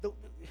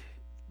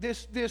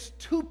there's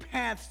two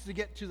paths to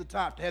get to the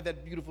top, to have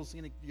that beautiful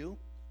scenic view.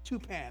 Two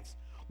paths.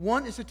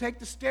 One is to take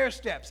the stair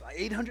steps,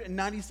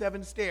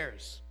 897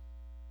 stairs.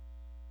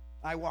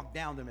 I walked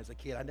down them as a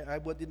kid. I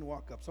didn't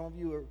walk up. Some of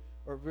you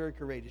are very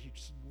courageous. You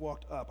just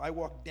walked up. I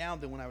walked down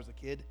them when I was a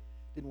kid.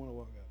 Didn't want to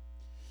walk up.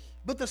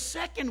 But the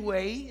second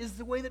way is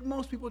the way that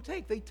most people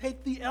take. They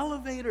take the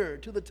elevator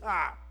to the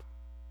top.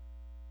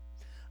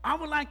 I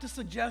would like to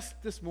suggest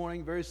this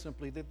morning, very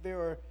simply, that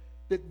there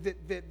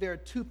are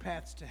two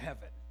paths to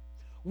heaven.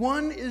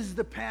 One is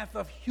the path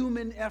of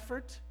human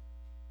effort.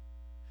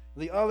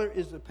 The other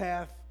is the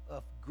path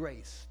of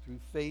grace through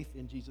faith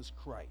in Jesus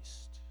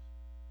Christ.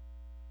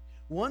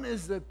 One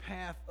is the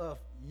path of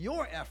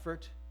your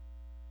effort.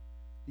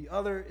 The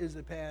other is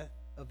the path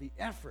of the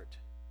effort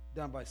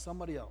done by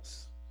somebody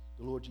else,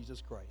 the Lord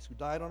Jesus Christ, who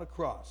died on a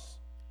cross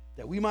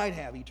that we might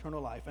have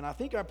eternal life. And I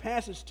think our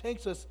passage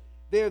takes us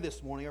there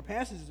this morning. Our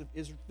passage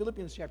is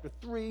Philippians chapter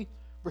 3,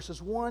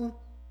 verses 1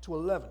 to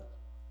 11.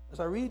 As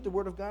I read the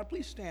Word of God,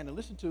 please stand and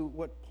listen to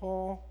what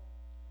Paul,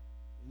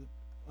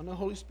 under the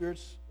Holy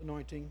Spirit's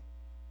anointing,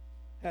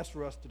 has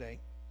for us today.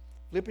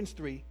 Philippians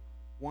 3,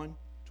 1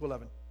 to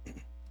 11.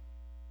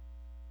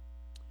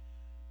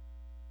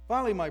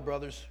 Finally, my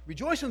brothers,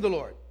 rejoice in the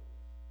Lord.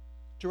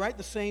 To write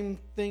the same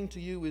thing to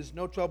you is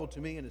no trouble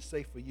to me and is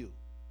safe for you.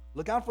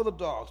 Look out for the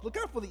dogs. Look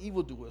out for the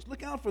evildoers.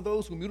 Look out for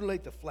those who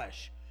mutilate the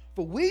flesh.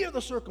 For we are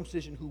the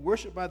circumcision who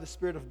worship by the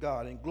Spirit of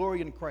God and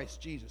glory in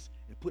Christ Jesus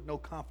and put no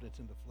confidence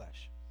in the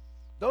flesh.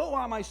 Though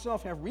I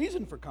myself have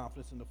reason for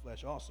confidence in the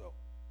flesh also.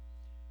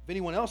 If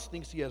anyone else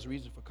thinks he has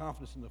reason for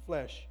confidence in the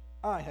flesh,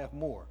 I have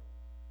more.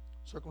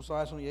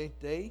 Circumcised on the 8th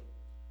day,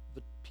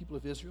 the people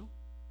of Israel,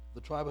 the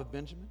tribe of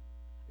Benjamin,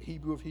 a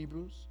Hebrew of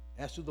Hebrews,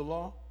 as to the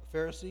law, a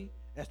Pharisee,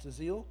 as to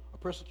zeal, a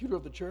persecutor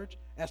of the church,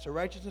 as to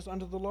righteousness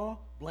under the law,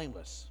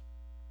 blameless.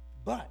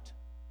 But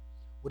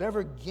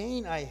whatever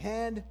gain I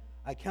had,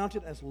 I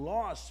counted as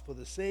loss for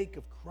the sake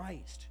of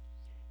Christ.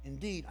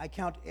 Indeed, I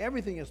count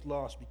everything as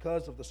loss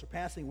because of the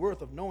surpassing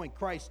worth of knowing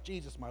Christ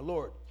Jesus my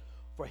Lord.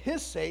 For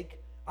his sake,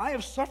 I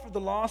have suffered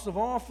the loss of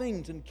all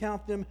things and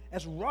count them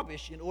as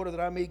rubbish in order that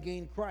I may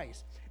gain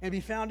Christ and be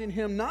found in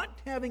him, not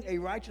having a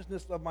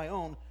righteousness of my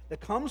own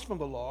that comes from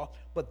the law,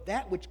 but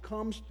that which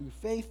comes through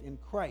faith in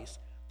Christ,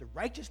 the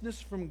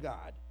righteousness from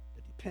God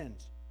that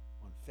depends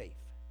on faith,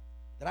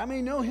 that I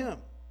may know him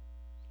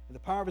and the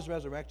power of his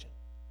resurrection,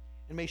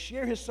 and may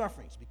share his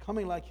sufferings,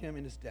 becoming like him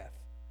in his death,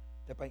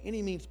 that by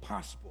any means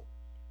possible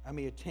I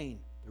may attain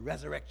the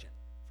resurrection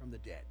from the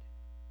dead.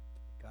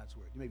 God's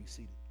word. You may be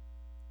seated.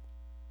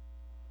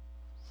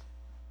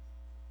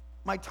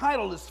 My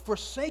title is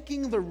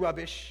Forsaking the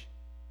Rubbish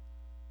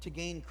to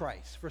Gain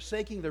Christ.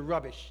 Forsaking the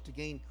rubbish to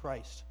gain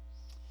Christ.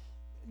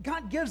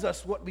 God gives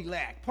us what we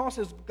lack. Paul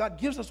says God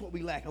gives us what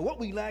we lack. And what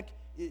we lack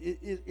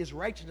is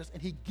righteousness,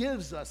 and he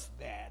gives us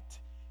that,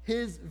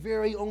 his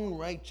very own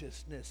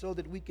righteousness, so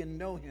that we can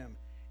know him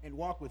and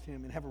walk with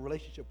him and have a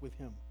relationship with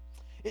him.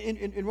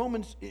 In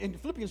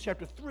Philippians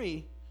chapter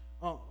 3,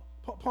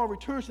 Paul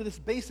returns to this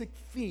basic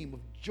theme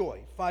of joy,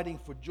 fighting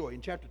for joy.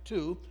 In chapter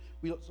 2,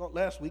 we saw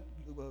last week,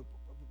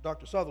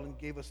 Dr. Sutherland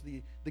gave us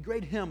the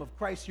great hymn of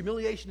Christ's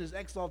humiliation is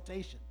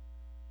exaltation.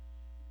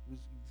 He was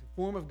the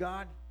form of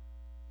God,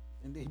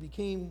 and he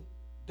became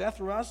death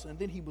for us, and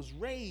then he was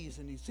raised,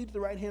 and he's seated at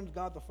the right hand of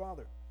God the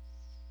Father.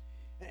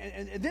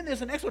 And then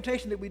there's an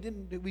exhortation that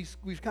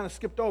we've kind of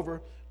skipped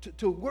over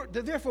to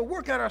therefore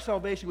work out our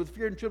salvation with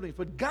fear and trembling.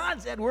 For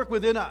God's at work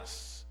within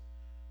us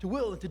to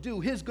will and to do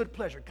his good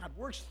pleasure. God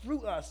works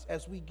through us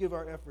as we give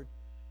our effort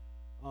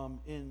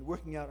in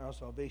working out our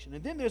salvation.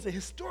 And then there's a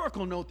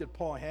historical note that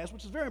Paul has,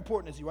 which is very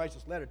important as he writes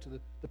this letter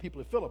to the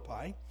people of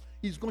Philippi.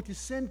 He's going to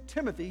send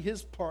Timothy,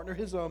 his partner,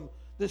 his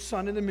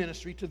son in the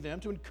ministry, to them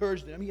to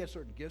encourage them. He had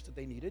certain gifts that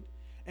they needed.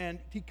 And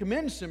he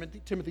commends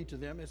Timothy to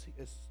them as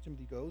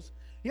Timothy goes.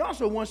 He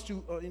also wants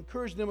to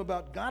encourage them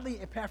about godly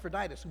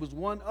Epaphroditus, who was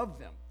one of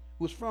them,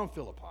 who was from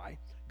Philippi,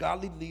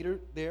 godly leader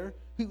there.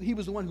 He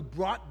was the one who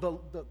brought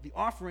the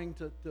offering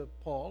to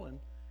Paul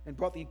and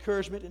brought the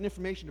encouragement and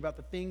information about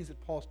the things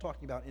that Paul's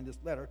talking about in this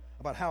letter,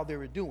 about how they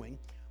were doing.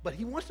 But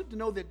he wants them to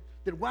know that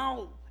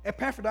while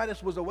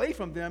Epaphroditus was away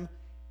from them,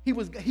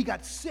 he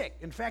got sick.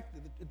 In fact,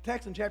 the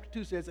text in chapter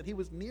 2 says that he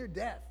was near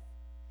death.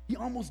 He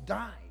almost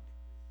died.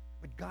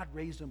 But God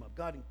raised him up.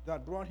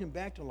 God brought him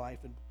back to life,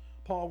 and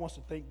Paul wants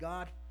to thank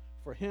God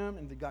for him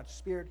and that God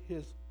spared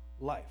his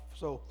life.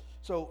 So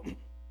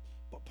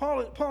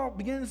Paul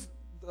begins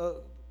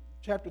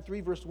chapter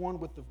 3, verse 1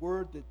 with the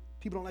word that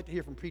people don't like to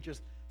hear from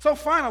preachers. So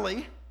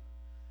finally,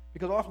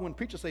 because often when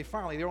preachers say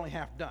finally, they're only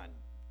half done.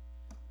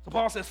 So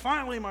Paul says,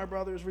 finally, my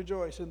brothers,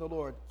 rejoice in the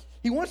Lord.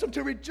 He wants them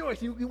to rejoice.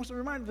 He wants to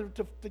remind them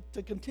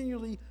to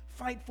continually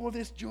fight for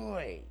this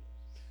joy.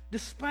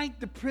 Despite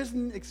the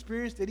prison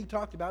experience that he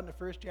talked about in the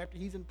first chapter,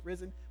 he's in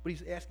prison, but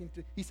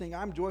he's saying,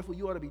 I'm joyful,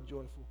 you ought to be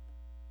joyful.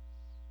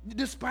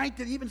 Despite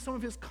that, even some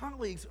of his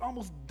colleagues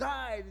almost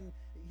died, and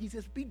he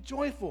says, be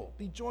joyful,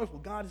 be joyful.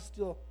 God is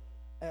still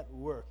at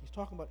work. He's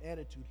talking about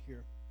attitude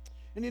here.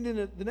 And then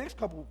in the next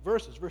couple of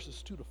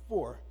verses 2 to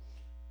 4,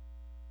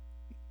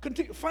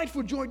 continue, fight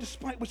for joy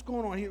despite what's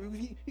going on here.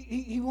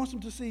 He wants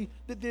them to see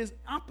that there's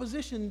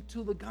opposition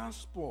to the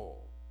gospel.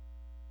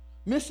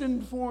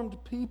 Misinformed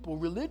people,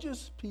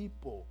 religious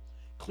people.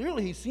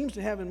 Clearly, he seems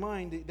to have in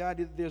mind the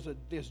idea that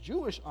there's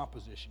Jewish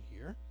opposition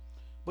here.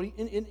 But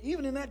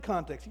even in that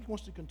context, he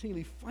wants to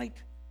continually fight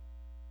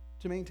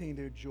to maintain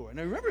their joy.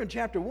 Now, remember in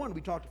chapter 1,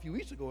 we talked a few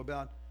weeks ago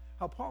about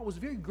how Paul was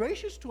very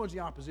gracious towards the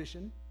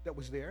opposition that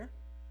was there,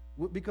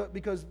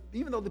 because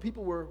even though the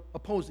people were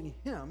opposing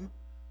him,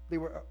 they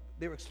were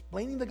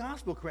explaining the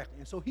gospel correctly,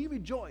 and so he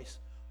rejoiced.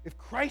 If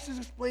Christ is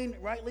explained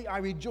rightly, I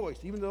rejoice,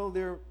 even though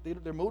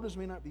their motives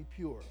may not be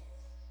pure.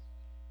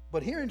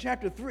 But here in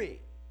chapter 3,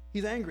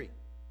 he's angry.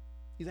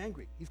 He's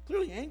angry. He's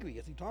clearly angry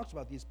as he talks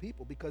about these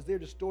people because they're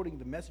distorting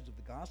the message of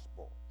the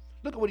gospel.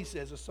 Look at what he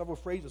says. There's several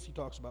phrases he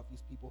talks about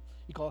these people.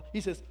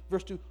 He says,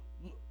 verse 2,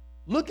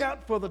 look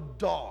out for the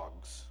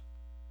dogs.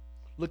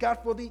 Look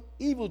out for the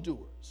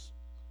evildoers.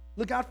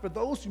 Look out for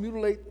those who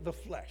mutilate the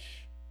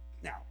flesh.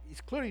 Now, he's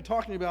clearly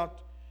talking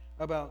about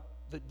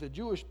the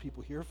Jewish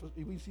people here.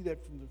 We see that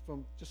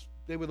from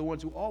they were the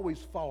ones who always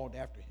followed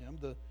after him,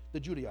 the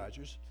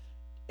Judaizers.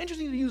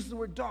 Interesting to use the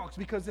word dogs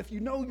because if you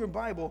know your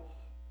Bible,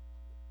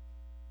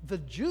 the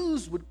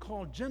Jews would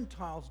call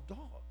Gentiles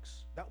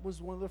dogs. That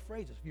was one of the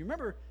phrases. If you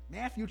remember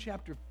Matthew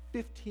chapter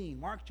 15,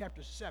 Mark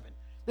chapter 7,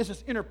 there's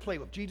this interplay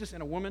with Jesus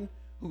and a woman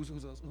who's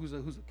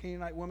a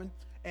Canaanite woman,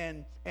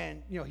 and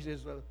he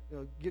says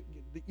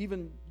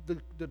even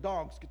the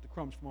dogs get the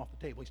crumbs from off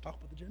the table. He's talking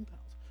about the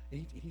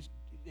Gentiles,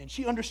 and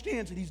she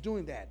understands that he's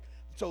doing that.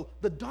 So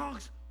the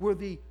dogs were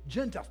the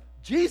Gentiles.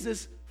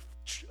 Jesus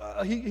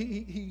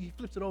he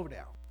flips it over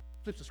now,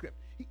 flips the script,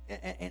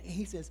 and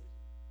he says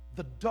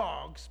the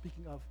dogs,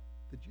 speaking of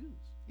the Jews.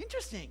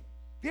 Interesting,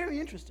 very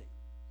interesting.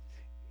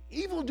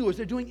 Evildoers,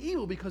 they're doing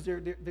evil because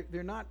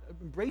they're not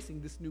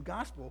embracing this new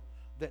gospel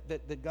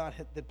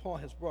that Paul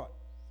has brought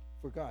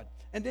for God.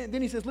 And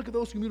then he says, look at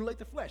those who mutilate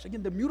the flesh.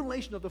 Again, the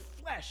mutilation of the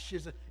flesh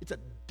it's a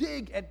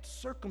dig at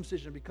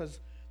circumcision because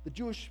the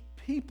Jewish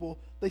people,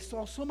 they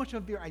saw so much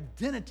of their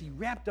identity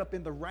wrapped up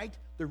in the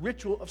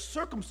ritual of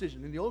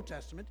circumcision. In the Old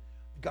Testament,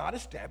 God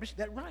established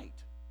that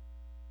rite.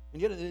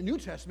 And yet in the New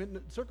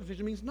Testament,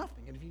 circumcision means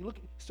nothing. And if you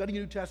study the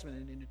New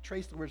Testament and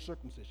trace the word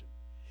circumcision,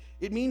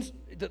 it means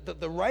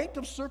the rite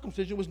of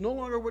circumcision was no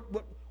longer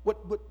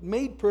what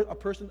made a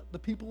person the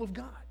people of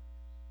God.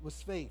 It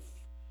was faith.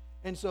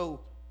 And so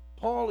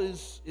Paul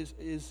is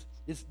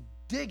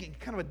digging,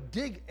 kind of a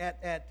dig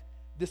at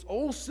this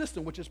old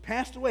system which has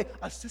passed away,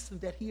 a system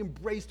that he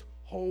embraced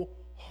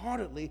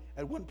wholeheartedly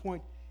at one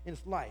point in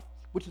his life,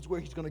 which is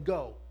where he's going to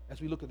go as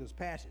we look at this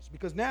passage.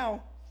 Because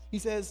now he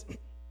says,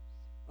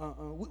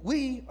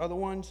 we are the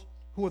ones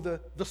who are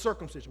the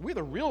circumcision. We're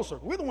the real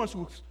circumcision. We're the ones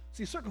who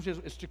see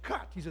circumcision is to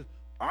cut. He says,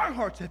 our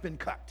hearts have been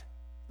cut.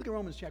 Look at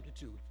Romans chapter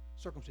 2,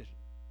 circumcision.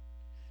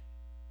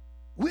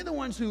 We're the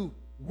ones who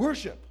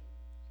worship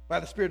by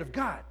the Spirit of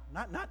God,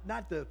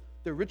 not the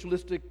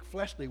ritualistic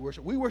fleshly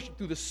worship. We worship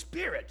through the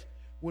Spirit.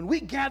 When we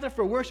gather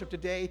for worship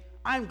today,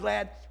 I'm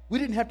glad we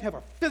didn't have to have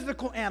a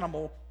physical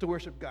animal to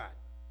worship God.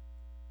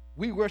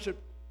 We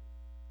worship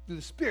through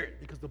the Spirit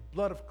because the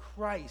blood of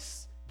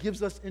Christ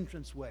gives us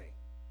entrance way.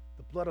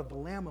 The blood of the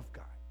Lamb of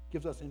God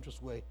gives us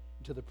entrance way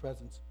into the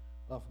presence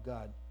of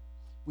God.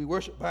 We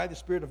worship by the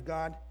Spirit of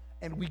God,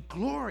 and we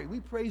glory. We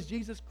praise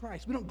Jesus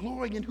Christ. We don't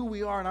glory in who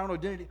we are and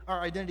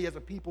our identity as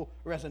a people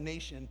or as a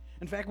nation.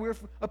 In fact, we're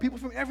a people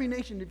from every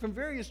nation, from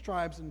various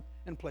tribes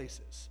and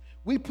places.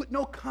 We put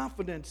no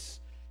confidence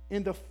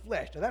in the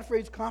flesh. Now, that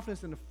phrase,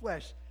 confidence in the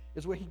flesh,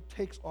 is where he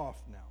takes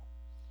off now.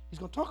 He's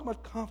going to talk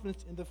about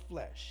confidence in the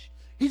flesh.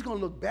 He's going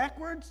to look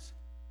backwards.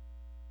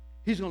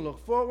 He's going to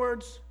look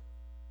forwards.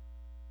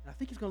 And I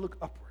think he's going to look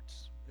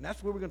upwards. And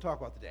that's what we're going to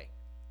talk about today.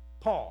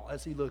 Paul,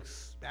 as he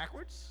looks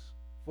backwards,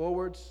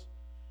 forwards,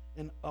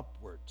 and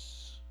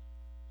upwards.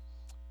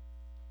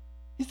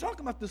 He's talking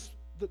about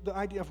the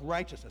idea of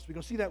righteousness. We're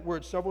going to see that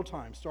word several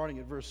times, starting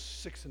at verse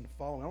 6 and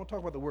following. I want to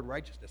talk about the word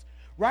righteousness.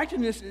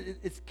 Righteousness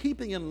is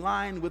keeping in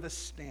line with a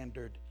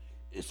standard.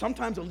 It's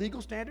sometimes a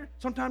legal standard.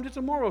 Sometimes it's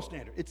a moral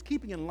standard. It's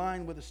keeping in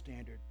line with a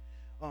standard.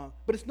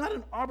 But it's not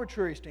an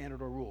arbitrary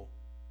standard or rule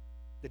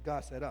that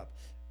God set up.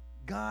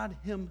 God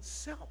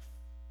himself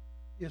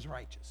is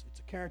righteous. It's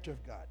a character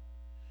of God.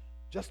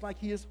 Just like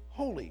he is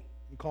holy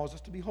and calls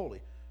us to be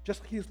holy.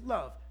 Just like he is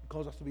love and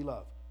calls us to be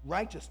loved.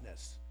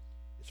 Righteousness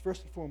is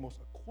first and foremost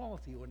a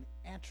quality or an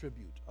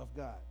attribute of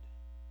God.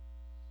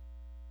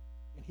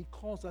 And he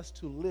calls us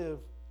to live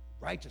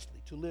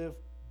righteously, to live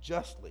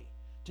justly,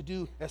 to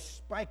do, as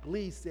Spike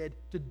Lee said,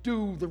 to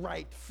do the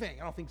right thing.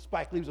 I don't think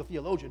Spike Lee was a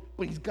theologian,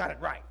 but he's got it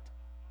right.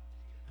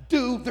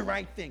 Do the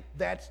right thing.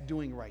 That's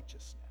doing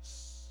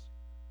righteousness.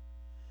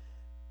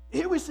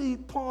 Here we see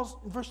Paul's,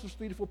 in verses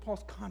 3 to 4,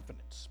 Paul's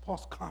confidence.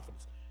 Paul's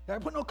confidence. Now, I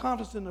put no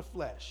confidence in the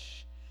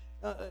flesh.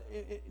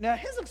 Now,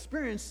 his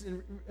experience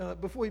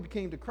before he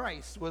became to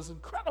Christ was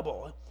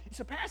incredible. It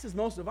surpasses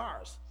most of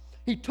ours.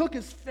 He took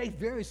his faith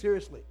very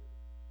seriously.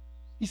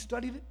 He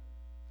studied it,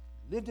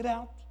 lived it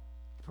out,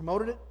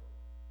 promoted it.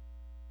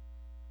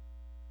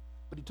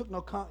 But he took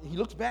no. He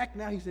looks back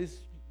now. He says,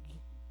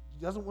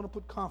 doesn't want to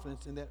put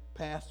confidence in that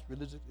past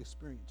religious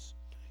experience.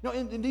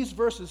 In these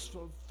verses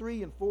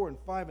 3 and 4 and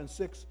 5 and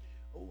 6,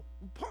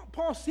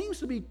 Paul seems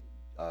to be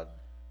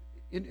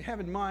have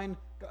in mind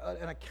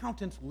an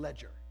accountant's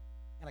ledger.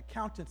 An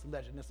accountant's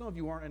ledger. Now, some of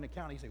you aren't an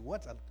accountant. You say,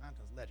 what's an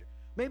accountant's ledger?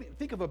 Maybe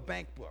think of a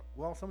bank book.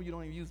 Well, some of you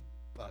don't even use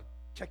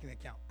checking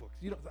account books.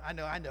 I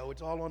know,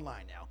 it's all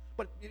online now.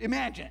 But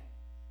imagine,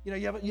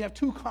 you have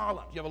two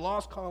columns. You have a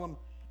loss column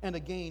and a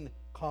gain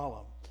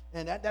column.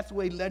 And that's the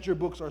way ledger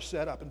books are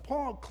set up. And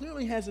Paul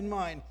clearly has in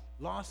mind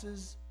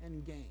losses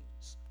and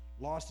gains.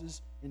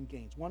 Losses and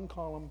gains. One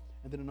column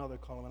and then another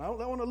column. And I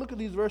want to look at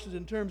these verses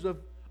in terms of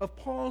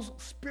Paul's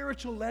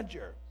spiritual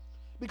ledger.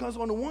 Because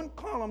on the one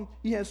column,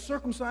 he has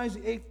circumcised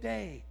the 8th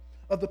day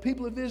of the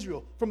people of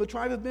Israel, from the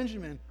tribe of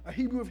Benjamin, a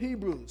Hebrew of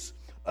Hebrews,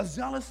 a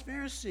zealous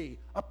Pharisee,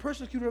 a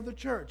persecutor of the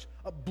church,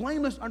 a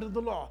blameless under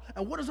the law.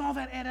 And what does all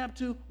that add up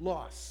to?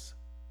 Loss.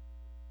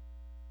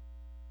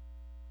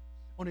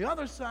 On the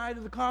other side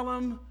of the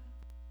column,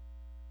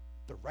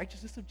 the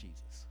righteousness of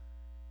Jesus.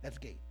 That's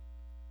gain.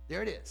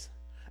 There it is.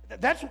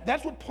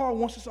 That's what Paul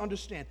wants us to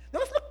understand. Now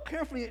let's look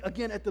carefully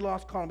again at the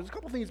lost column. There's a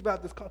couple things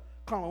about this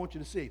column I want you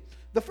to see.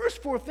 The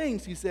first 4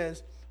 things, he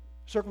says,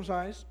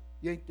 circumcised,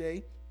 the 8th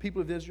day,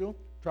 people of Israel,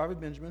 tribe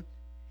of Benjamin,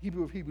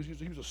 Hebrew of Hebrews.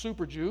 He was a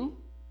super Jew.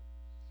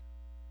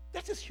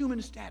 That's his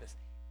human status.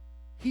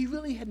 He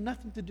really had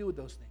nothing to do with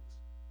those things.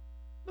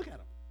 Look at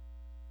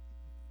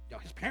him.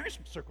 His parents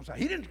were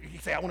circumcised. He didn't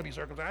say, I want to be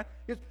circumcised.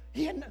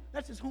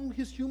 That's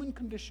his human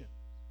condition.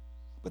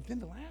 But then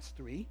the last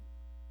 3,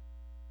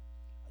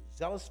 a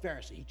zealous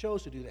Pharisee. He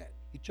chose to do that.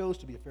 He chose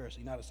to be a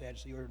Pharisee, not a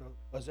Sadducee or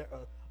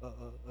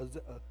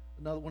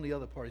another one of the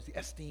other parties, the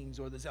Essenes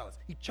or the Zealots.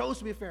 He chose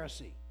to be a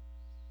Pharisee.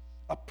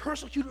 A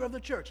persecutor of the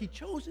church. He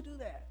chose to do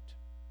that.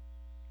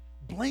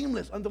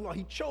 Blameless under the law.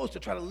 He chose to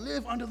try to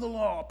live under the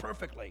law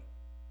perfectly.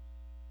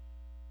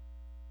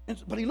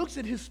 But he looks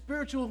at his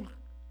spiritual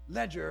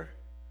ledger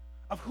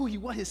of who he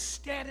was, his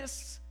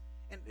status,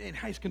 and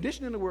his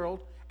condition in the world,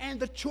 and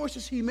the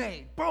choices he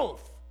made.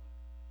 Both.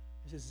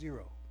 He says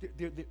 0.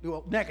 They're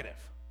negative.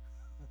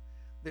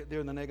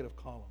 They're in the negative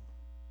column.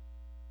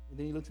 And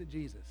then he looks at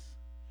Jesus.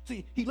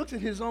 See, he looks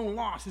at his own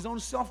loss, his own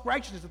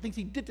self-righteousness, the things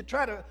he did to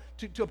try to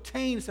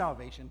obtain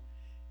salvation. And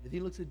then he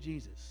looks at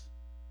Jesus,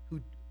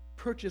 who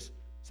purchased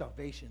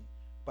salvation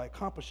by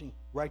accomplishing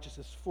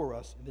righteousness for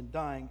us and then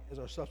dying as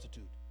our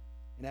substitute.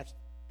 And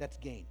that's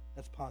gain.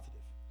 That's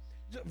positive.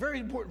 It's a very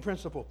important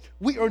principle.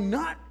 We are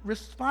not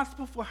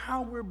responsible for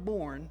how we're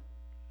born.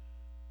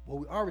 Well,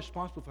 we are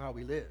responsible for how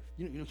we live.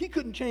 He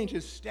couldn't change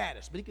his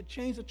status, but he could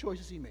change the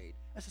choices he made.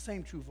 That's the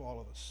same true for all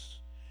of us.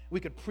 We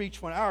could preach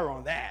for an hour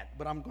on that,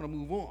 but I'm going to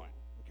move on.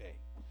 Okay.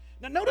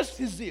 Now notice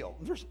his zeal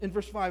in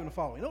verse 5 and the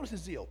following. Notice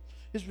his zeal.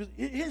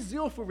 His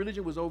zeal for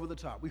religion was over the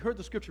top. We heard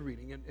the scripture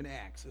reading in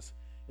Acts.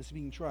 It's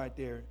being tried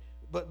there.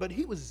 But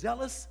he was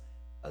zealous,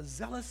 a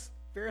zealous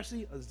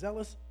Pharisee, a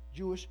zealous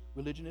Jewish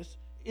religionist.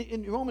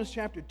 In Romans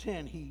chapter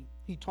 10,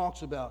 he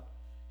talks about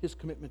his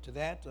commitment to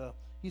that.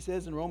 He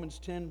says in Romans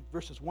 10,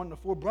 verses 1 to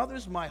 4,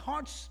 brothers, my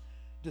heart's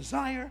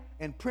desire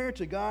and prayer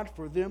to God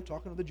for them,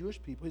 talking to the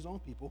Jewish people, his own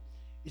people,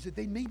 is that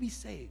they may be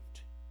saved.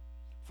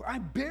 For I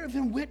bear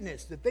them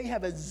witness that they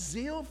have a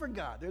zeal for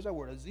God. There's our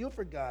word, a zeal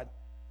for God,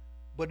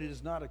 but it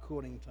is not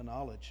according to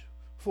knowledge.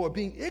 For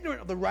being ignorant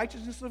of the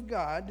righteousness of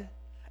God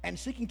and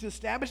seeking to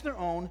establish their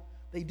own,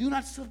 they do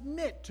not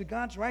submit to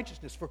God's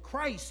righteousness. For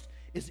Christ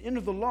is the end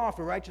of the law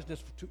for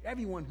righteousness to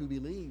everyone who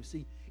believes.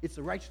 See, it's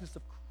the righteousness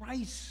of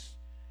Christ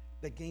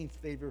that gains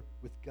favor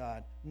with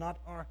God, not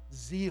our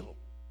zeal.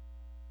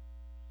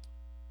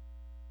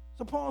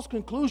 So Paul's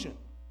conclusion,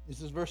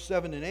 this is verse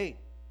 7 and 8.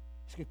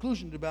 His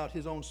conclusion about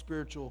his own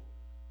spiritual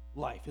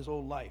life, his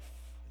old life,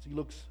 as he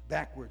looks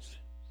backwards.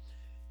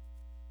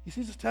 He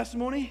sees his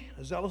testimony,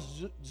 a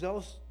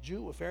zealous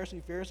Jew, a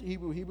Pharisee,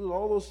 Hebrew,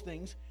 all those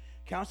things,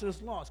 counts it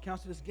as loss,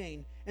 counts it as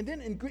gain. And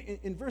then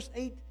in verse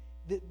 8,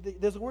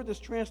 there's a word that's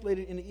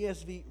translated in the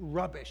ESV,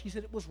 rubbish. He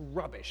said it was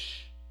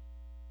rubbish.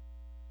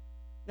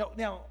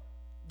 Now,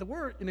 the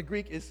word in the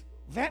Greek is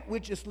that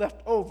which is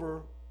left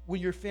over when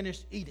you're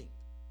finished eating.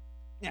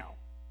 Now,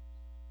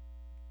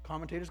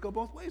 commentators go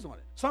both ways on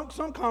it.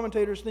 Some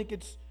commentators think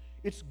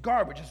it's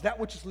garbage. It's that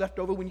which is left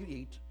over when you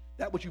eat,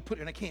 that which you put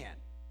in a can.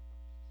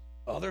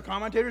 Other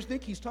commentators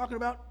think he's talking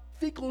about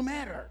fecal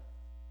matter.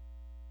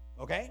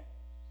 Okay?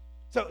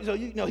 So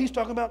he's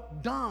talking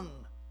about dung,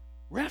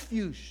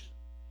 refuse,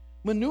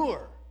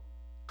 manure,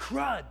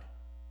 crud,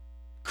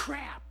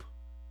 crap.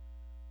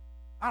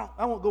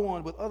 I won't go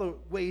on with other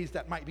ways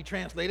that might be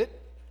translated.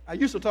 I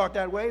used to talk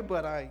that way,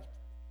 but I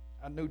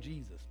know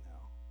Jesus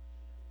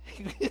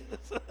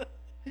now.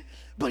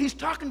 But he's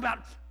talking about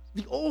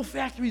the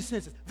olfactory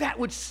senses, that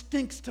which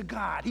stinks to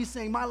God. He's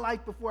saying my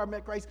life before I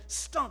met Christ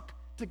stunk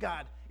to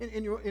God.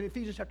 In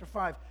Ephesians chapter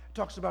 5, it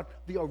talks about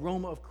the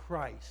aroma of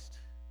Christ.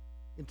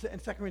 In 2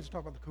 Corinthians, it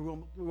talks about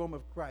the aroma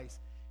of Christ.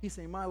 He's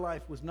saying my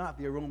life was not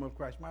the aroma of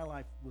Christ. My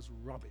life was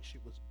rubbish.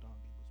 It was dung.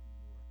 It was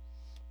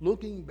manure.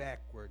 Looking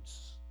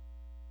backwards,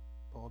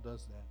 Paul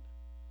does that.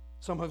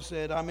 Some have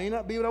said, I may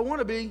not be what I want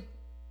to be.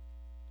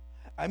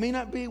 I may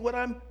not be what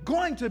I'm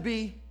going to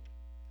be,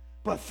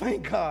 but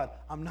thank God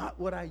I'm not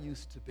what I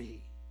used to be.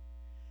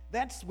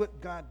 That's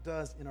what God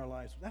does in our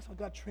lives. That's how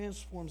God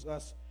transforms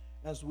us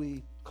as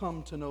we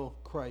come to know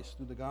Christ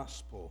through the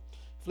gospel.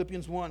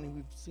 Philippians 1,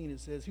 we've seen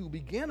it says, He who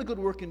began a good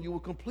work in you will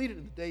complete it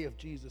in the day of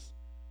Jesus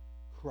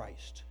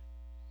Christ.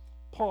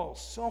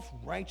 Paul's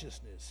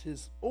self-righteousness,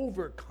 his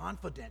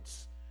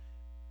overconfidence.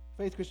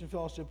 Faith Christian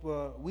Fellowship,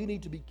 we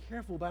need to be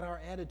careful about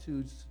our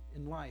attitudes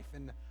in life.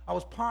 And I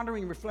was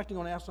pondering and reflecting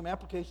on some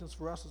applications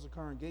for us as a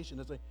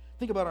congregation as I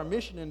think about our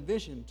mission and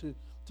vision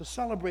to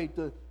celebrate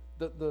the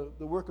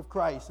work of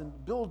Christ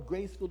and build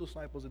grace-filled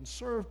disciples and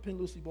serve Penn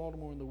Lucy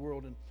Baltimore in the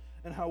world,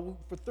 and how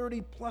for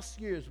 30-plus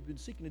years we've been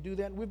seeking to do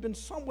that. And we've been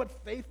somewhat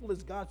faithful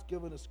as God's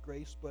given us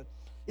grace, but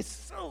it's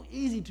so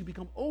easy to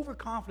become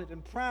overconfident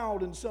and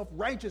proud and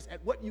self-righteous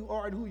at what you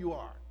are and who you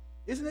are,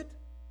 isn't it?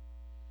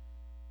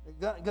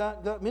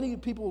 Many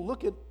people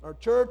look at our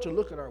church and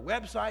look at our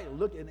website and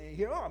look and they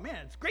hear, oh man,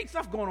 it's great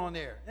stuff going on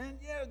there. And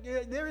yeah,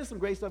 there is some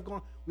great stuff going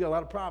on. We have a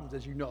lot of problems,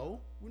 as you know.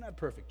 We're not a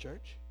perfect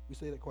church. We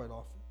say that quite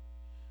often.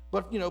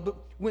 But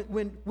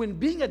when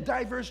being a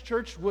diverse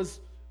church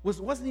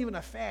wasn't even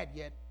a fad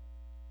yet,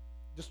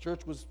 this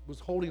church was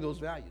holding those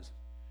values.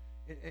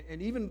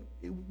 And even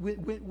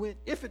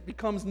if it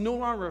becomes no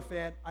longer a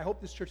fad, I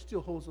hope this church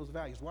still holds those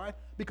values. Why?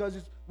 Because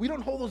we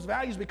don't hold those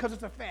values because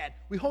it's a fad.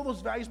 We hold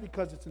those values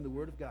because it's in the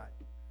Word of God.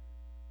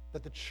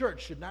 That the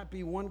church should not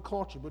be one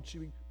culture, but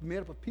should be made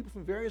up of people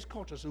from various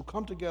cultures who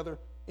come together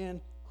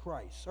in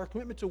Christ. Our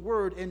commitment to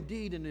word and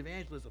deed and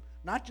evangelism,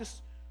 not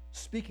just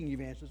speaking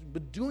evangelism,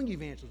 but doing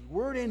evangelism,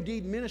 word and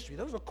deed ministry.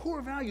 Those are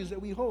core values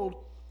that we hold.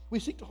 We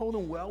seek to hold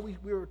them well.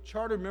 We're a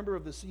charter member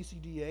of the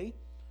CCDA.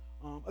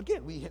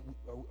 Again,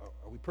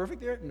 are we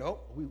perfect there? No.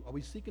 Are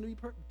we seeking to be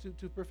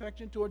to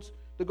perfection towards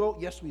the goal?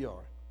 Yes, we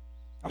are.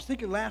 I was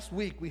thinking last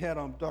week we had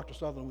Dr.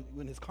 Sutherland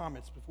in his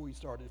comments before he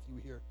started, if you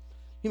were here.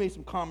 He made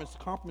some comments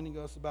complimenting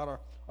us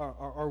about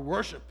our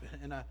worship,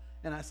 and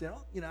I said,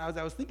 as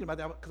I was thinking about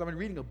that, because I've been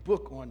reading a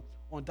book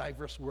on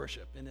diverse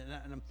worship, and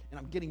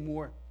I'm getting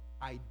more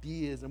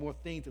ideas and more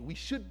things that we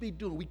should be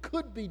doing, we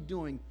could be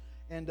doing,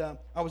 and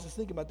I was just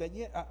thinking about that.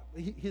 Yeah,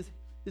 his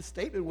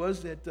statement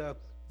was that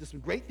there's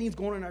some great things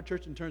going on in our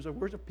church in terms of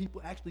worship.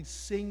 People actually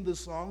sing the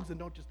songs and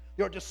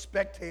they aren't just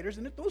spectators,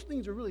 and those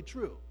things are really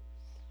true.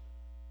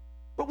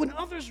 But when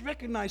others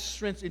recognize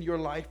strengths in your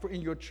life or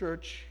in your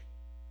church,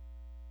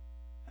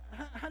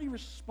 how do you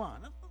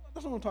respond?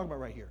 That's what I'm talking about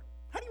right here.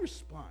 How do you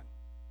respond?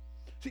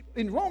 See,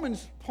 in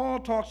Romans, Paul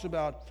talks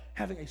about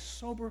having a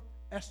sober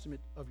estimate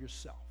of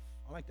yourself.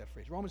 I like that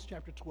phrase. Romans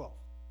chapter 12.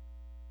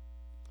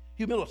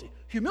 Humility.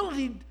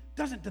 Humility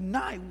doesn't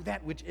deny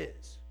that which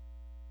is.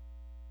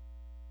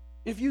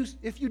 If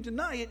you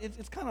deny it,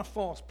 it's kind of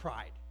false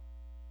pride.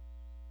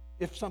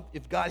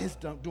 If God is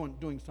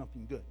doing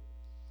something good.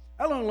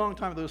 I learned a long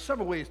time ago there are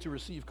several ways to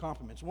receive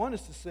compliments. One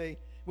is to say,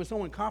 when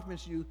someone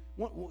compliments you,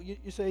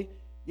 you say,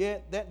 yeah,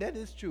 that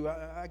is true.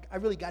 I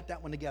really got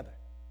that one together.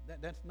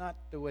 That's not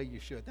the way you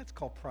should. That's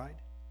called pride.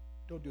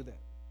 Don't do that.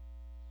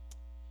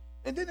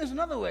 And then there's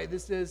another way that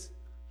says,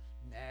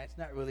 nah, it's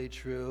not really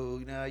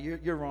true. No,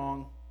 you're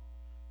wrong.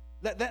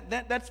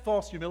 That's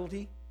false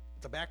humility.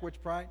 It's a backwards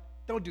pride.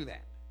 Don't do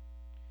that.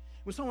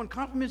 When someone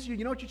compliments you,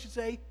 you know what you should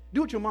say?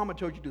 Do what your mama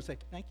told you to do. Say,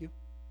 thank you.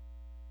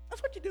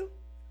 That's what you do.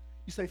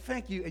 You say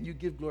thank you and you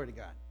give glory to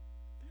God.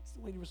 That's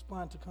the way to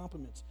respond to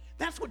compliments.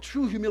 That's what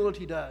true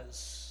humility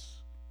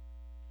does.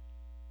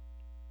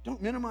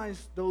 Don't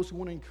minimize those who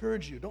want to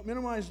encourage you. Don't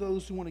minimize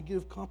those who want to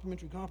give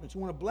complimentary compliments,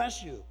 who want to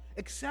bless you.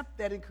 Accept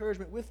that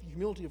encouragement with the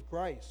humility of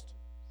Christ.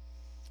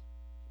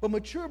 But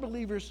mature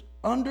believers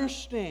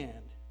understand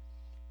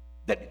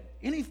that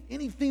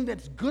anything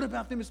that's good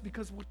about them is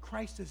because of what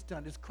Christ has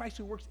done. It's Christ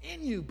who works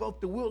in you, both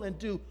the will and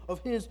do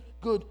of his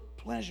good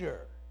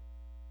pleasure.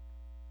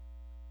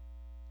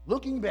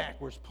 Looking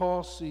backwards,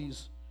 Paul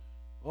sees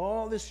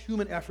all this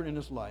human effort in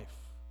his life.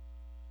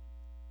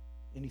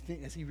 And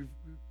as he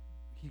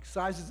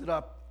sizes it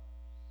up,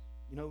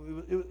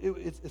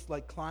 it's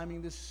like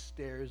climbing the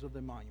stairs of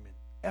the monument.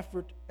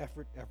 Effort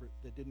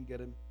that didn't get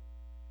him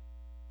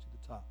to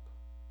the top.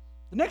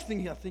 The next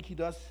thing I think he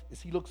does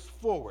is he looks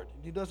forward.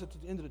 And he does it to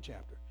the end of the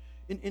chapter.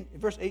 In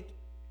verse 8,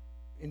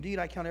 indeed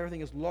I count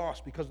everything as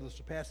lost because of the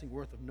surpassing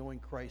worth of knowing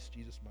Christ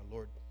Jesus my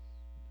Lord.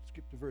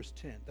 Skip to verse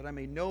 10. That I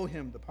may know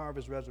him, the power of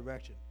his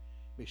resurrection,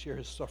 may share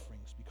his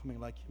sufferings, becoming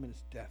like him in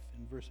his death.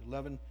 In verse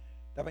 11,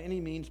 that by any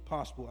means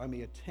possible I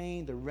may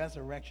attain the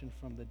resurrection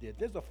from the dead.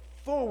 There's a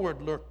forward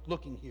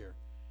looking here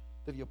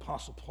that the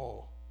Apostle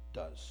Paul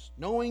does.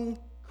 Knowing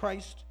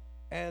Christ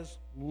as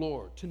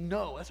Lord. To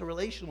know, that's a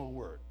relational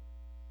word.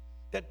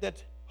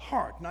 That's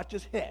heart, not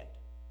just head.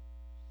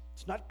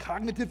 It's not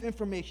cognitive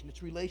information,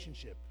 it's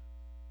relationship.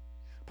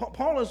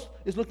 Paul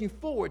is looking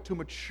forward to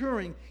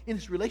maturing in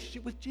his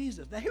relationship with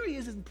Jesus. Now here he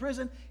is in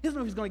prison. He doesn't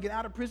know if he's going to get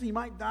out of prison. He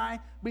might die.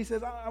 But he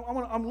says,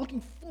 I'm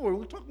looking forward.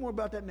 We'll talk more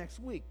about that next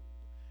week.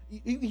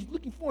 He's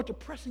looking forward to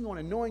pressing on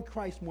and knowing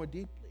Christ more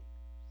deeply,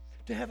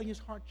 to having his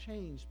heart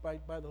changed by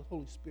the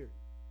Holy Spirit.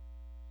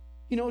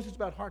 He knows it's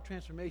about heart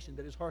transformation,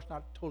 that his heart's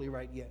not totally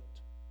right yet.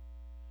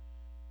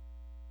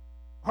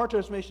 Heart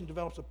transformation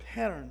develops a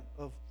pattern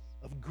of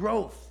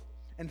growth,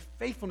 and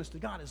faithfulness to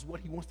God is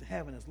what he wants to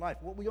have in his life,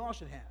 what we all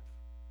should have.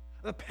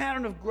 A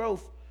pattern of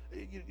growth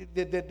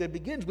that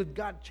begins with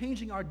God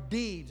changing our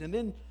deeds, and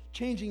then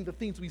changing the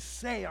things we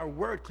say, our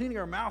word, cleaning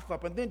our mouth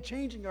up, and then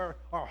changing our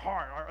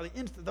heart,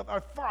 our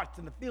thoughts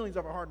and the feelings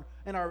of our heart,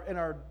 and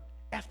our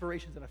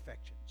aspirations and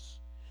affections.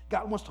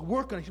 God wants to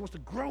work on us. He wants to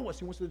grow us.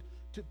 He wants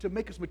to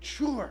make us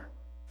mature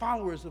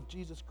followers of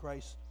Jesus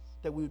Christ,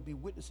 that we would be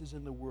witnesses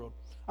in the world.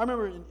 I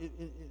remember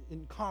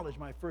in college,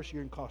 my first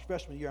year in college,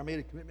 freshman year, I made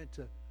a commitment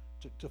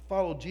to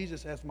follow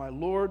Jesus as my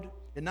Lord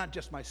and not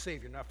just my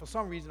Savior. Now, for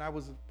some reason, I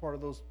was part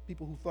of those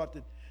people who thought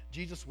that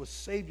Jesus was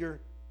Savior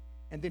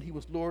and then he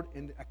was Lord,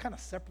 and I tried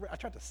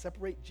to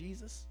separate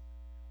Jesus,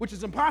 which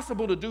is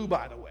impossible to do,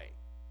 by the way.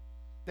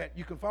 That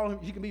you can follow him,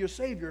 he can be your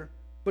Savior,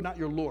 but not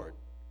your Lord.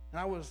 And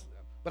I was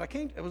at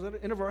an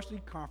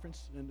university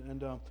conference,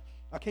 and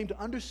I came to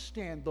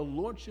understand the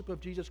lordship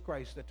of Jesus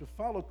Christ, that to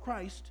follow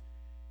Christ,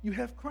 you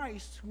have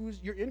Christ,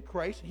 you're in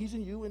Christ, he's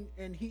in you,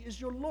 and he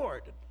is your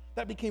Lord.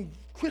 That became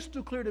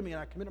crystal clear to me,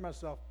 and I committed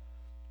myself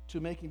to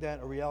making that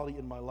a reality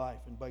in my life,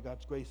 and by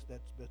God's grace,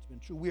 that's been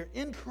true. We are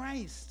in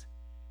Christ.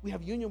 We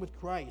have union with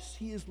Christ.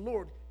 He is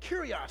Lord.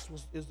 Kyrios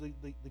is the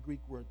Greek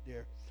word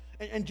there.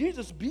 And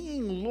Jesus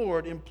being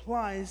Lord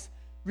implies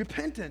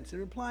repentance. It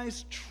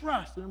implies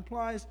trust. It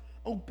implies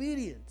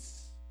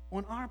obedience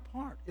on our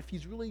part if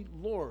he's really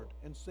Lord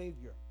and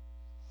Savior.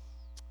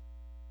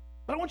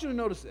 But I want you to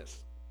notice this.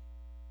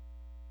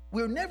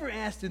 We're never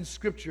asked in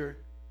Scripture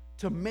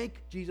to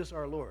make Jesus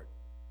our Lord.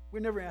 We're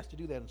never asked to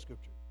do that in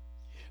Scripture.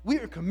 We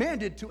are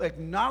commanded to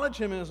acknowledge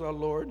him as our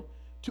Lord,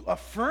 to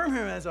affirm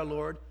him as our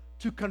Lord,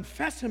 to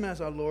confess him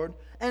as our Lord,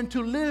 and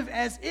to live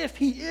as if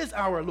he is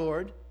our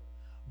Lord.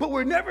 But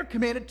we're never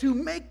commanded to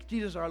make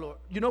Jesus our Lord.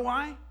 You know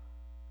why?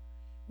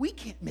 We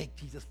can't make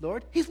Jesus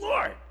Lord. He's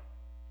Lord.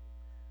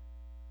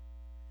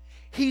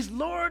 He's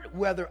Lord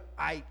whether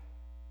I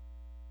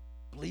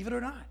believe it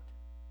or not.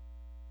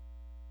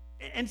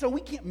 And so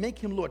we can't make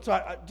him Lord. So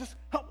I just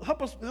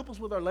help us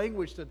with our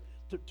language to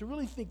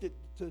really think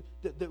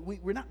that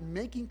we're not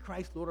making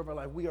Christ Lord of our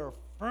life. We are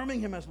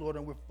affirming him as Lord,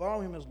 and we're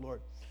following him as Lord.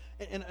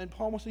 And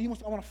Paul wants to,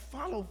 I want to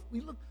follow,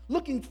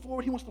 looking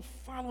forward, he wants to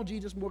follow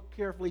Jesus more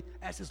carefully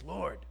as his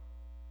Lord.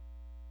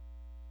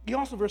 He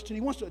also, verse 2,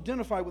 he wants to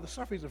identify with the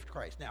sufferings of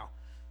Christ. Now,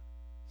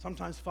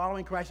 sometimes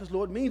following Christ as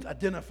Lord means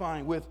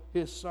identifying with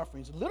his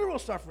sufferings. Literal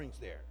sufferings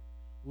there.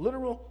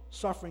 Literal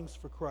sufferings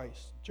for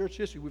Christ. In church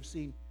history, we've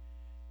seen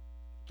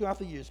throughout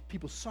the years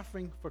people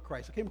suffering for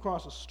Christ. I came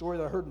across a story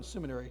that I heard in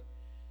seminary.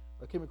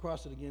 I came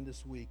across it again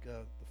this week.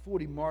 The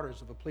 40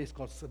 martyrs of a place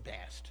called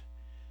Sebaste.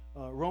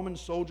 Roman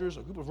soldiers,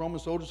 a group of Roman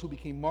soldiers who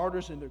became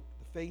martyrs in the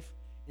faith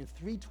in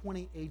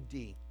 320 AD.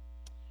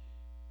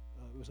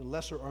 It was in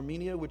Lesser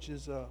Armenia, which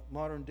is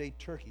modern-day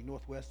Turkey,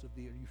 northwest of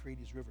the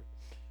Euphrates River.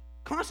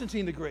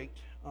 Constantine the Great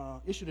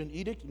issued an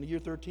edict in the year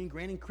 13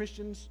 granting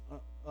Christians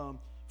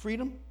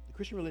freedom, the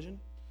Christian religion,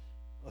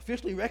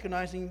 officially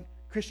recognizing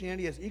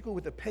Christianity as equal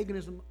with the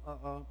paganism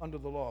under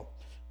the law.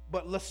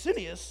 But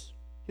Licinius,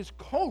 his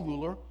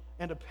co-ruler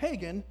and a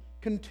pagan,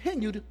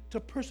 continued to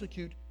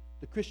persecute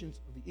the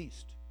Christians of the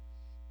East.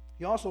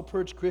 He also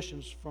purged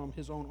Christians from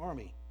his own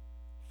army,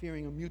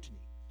 fearing a mutiny.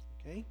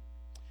 Okay?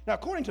 Now,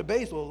 according to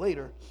Basil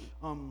later,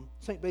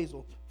 St.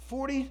 Basil,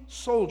 40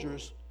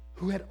 soldiers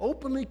who had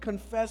openly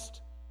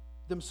confessed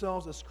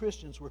themselves as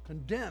Christians were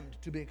condemned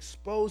to be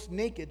exposed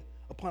naked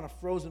upon a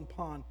frozen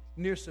pond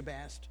near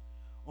Sebaste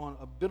on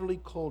a bitterly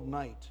cold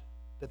night,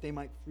 that they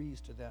might freeze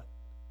to death.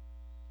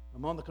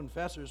 Among the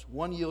confessors,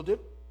 one yielded,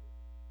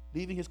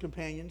 leaving his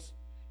companions.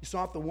 He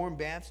sought the warm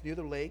baths near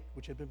the lake,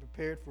 which had been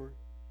prepared for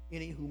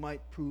any who might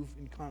prove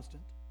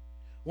inconstant.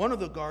 One of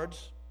the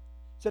guards,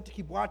 set to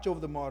keep watch over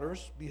the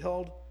martyrs,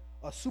 beheld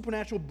a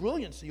supernatural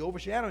brilliancy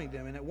overshadowing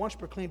them, and at once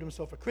proclaimed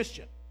himself a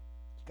Christian.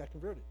 He got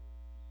converted.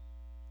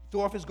 He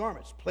threw off his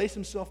garments, placed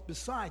himself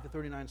beside the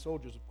 39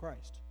 soldiers of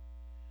Christ.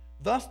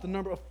 Thus, the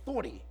number of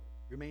 40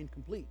 remained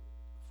complete,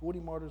 40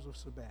 martyrs of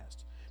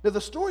Sebaste. Now, the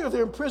story of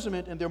their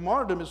imprisonment and their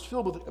martyrdom is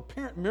filled with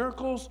apparent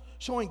miracles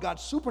showing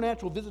God's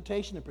supernatural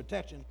visitation and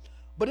protection.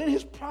 But in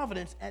his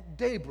providence, at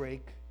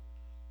daybreak,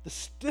 the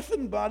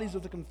stiffened bodies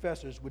of the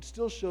confessors, which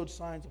still showed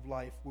signs of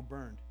life, were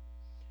burned.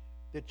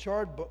 Their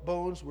charred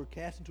bones were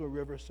cast into a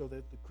river so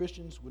that the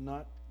Christians would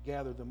not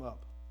gather them up.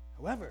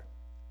 However,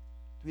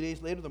 3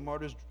 days later, the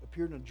martyrs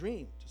appeared in a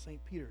dream to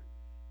St. Peter,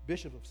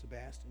 bishop of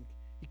Sebaste, and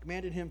he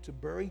commanded him to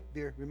bury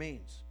their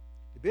remains.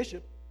 The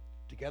bishop,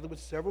 together with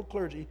several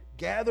clergy,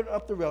 gathered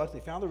up the relics. They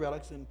found the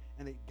relics, and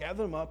they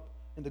gathered them up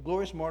in the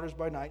glorious martyrs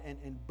by night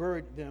and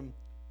buried them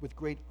with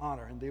great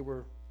honor. And they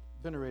were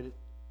venerated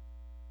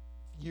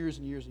years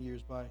and years and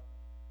years by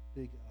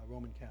the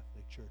Roman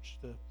Catholic Church.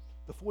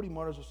 The 40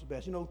 martyrs of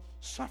Sebaste. You know,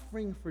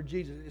 suffering for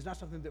Jesus is not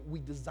something that we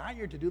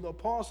desire to do, though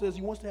Paul says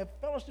he wants to have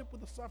fellowship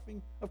with the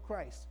suffering of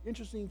Christ.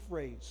 Interesting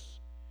phrase.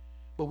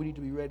 But we need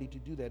to be ready to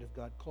do that if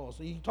God calls.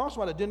 So he talks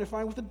about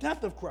identifying with the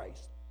death of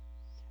Christ.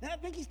 And I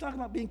think he's talking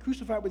about being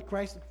crucified with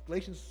Christ,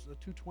 Galatians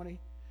 2:20.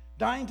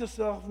 Dying to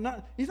self.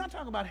 He's not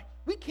talking about,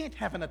 we can't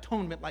have an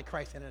atonement like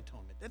Christ had an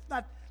atonement.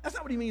 That's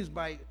not what he means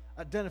by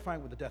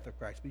identifying with the death of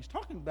Christ. But he's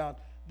talking about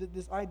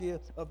this idea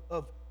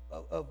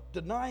of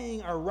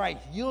denying our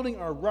rights, yielding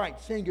our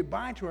rights, saying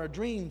goodbye to our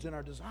dreams and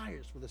our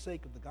desires for the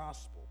sake of the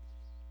gospel,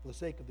 for the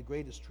sake of the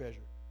greatest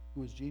treasure,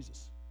 who is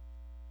Jesus.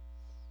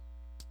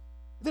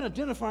 Then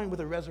identifying with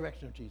the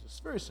resurrection of Jesus.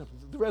 Very simple.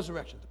 The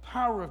resurrection, the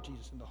power of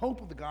Jesus, and the hope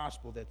of the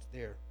gospel that's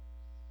there.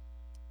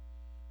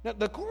 Now,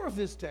 the core of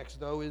this text,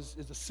 though, is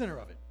the center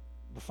of it.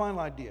 The final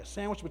idea,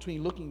 sandwiched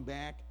between looking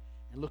back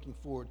and looking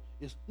forward,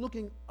 is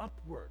looking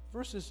upward.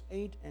 Verses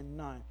 8 and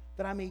 9,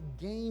 that I may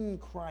gain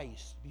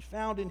Christ, be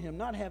found in him,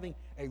 not having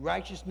a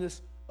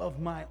righteousness of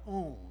my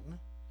own.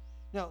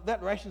 Now,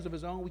 that righteousness of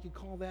his own, we could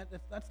call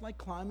that's like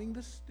climbing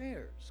the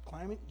stairs,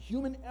 climbing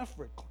human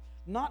effort,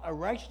 not a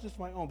righteousness of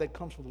my own that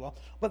comes from the law,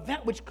 but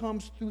that which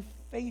comes through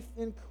faith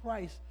in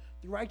Christ,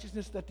 the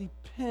righteousness that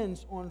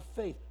depends on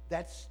faith.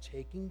 That's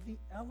taking the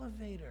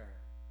elevator.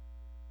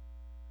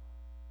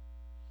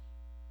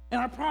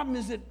 And our problem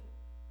is that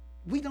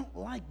we don't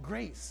like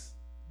grace.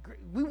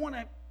 We want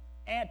to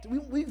add,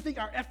 we think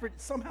our effort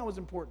somehow is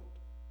important.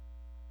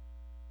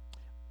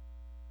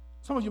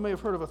 Some of you may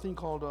have heard of a thing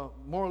called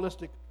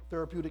moralistic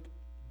therapeutic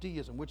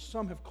deism, which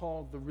some have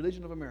called the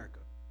religion of America.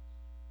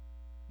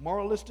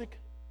 Moralistic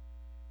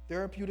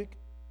therapeutic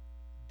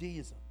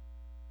deism.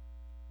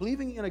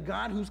 Believing in a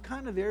God who's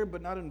kind of there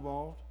but not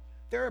involved.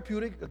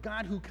 Therapeutic, a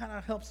God who kind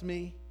of helps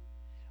me.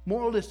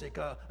 Moralistic,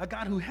 a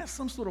God who has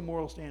some sort of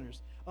moral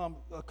standards.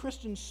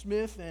 Christian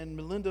Smith and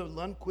Melinda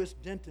Lundquist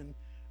Denton,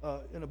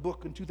 in a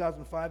book in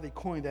 2005, they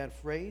coined that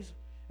phrase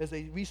as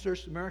they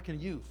researched American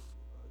youth.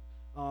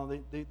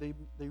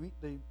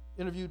 They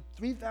interviewed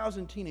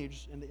 3,000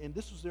 teenagers, and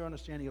this was their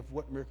understanding of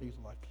what American youth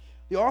is like.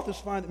 The authors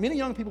find that many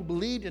young people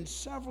believed in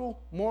several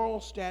moral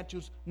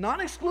statutes,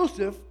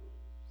 non-exclusive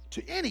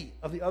to any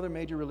of the other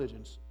major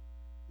religions.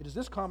 It is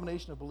this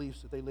combination of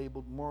beliefs that they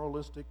labeled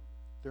moralistic,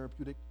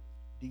 therapeutic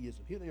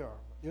deism. Here they are.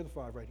 They're the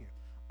five right here.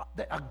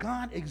 That a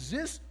God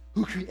exists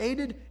who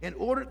created and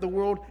ordered the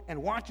world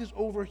and watches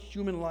over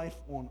human life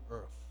on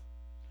earth.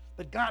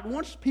 That God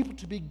wants people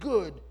to be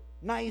good,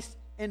 nice,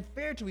 and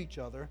fair to each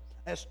other,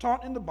 as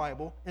taught in the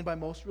Bible and by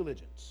most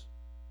religions.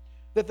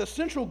 That the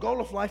central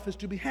goal of life is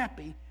to be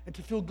happy and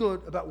to feel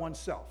good about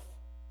oneself.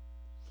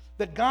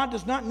 That God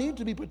does not need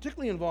to be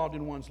particularly involved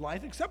in one's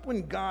life except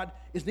when God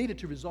is needed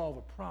to resolve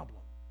a problem.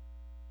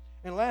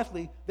 And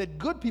lastly, that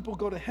good people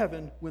go to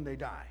heaven when they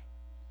die.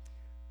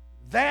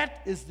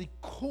 That is the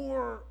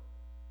core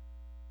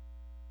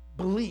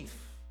belief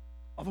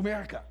of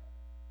America.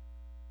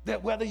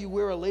 That whether you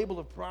wear a label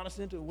of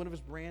Protestant or one of his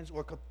brands,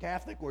 or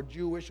Catholic or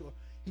Jewish,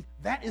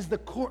 that is the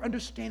core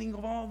understanding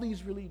of all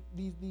these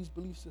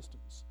belief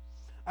systems.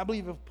 I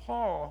believe if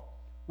Paul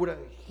were to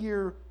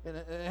hear and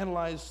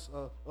analyze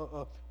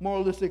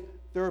moralistic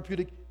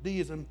therapeutic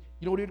deism,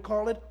 you know what he would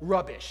call it?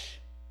 Rubbish.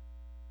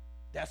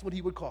 That's what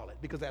he would call it,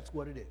 because that's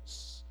what it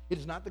is. It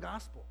is not the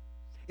gospel.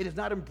 It is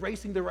not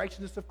embracing the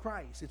righteousness of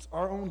Christ. It's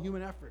our own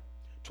human effort,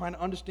 trying to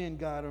understand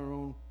God our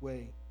own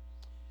way.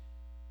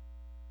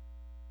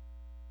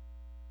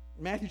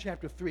 Matthew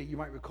chapter 3, you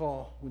might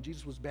recall when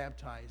Jesus was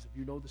baptized, if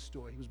you know the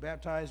story. He was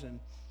baptized, and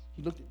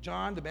he looked at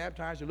John, the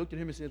baptizer, looked at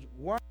him and said,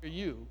 "Why are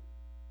you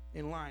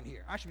in line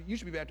here? You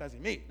should be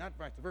baptizing me, not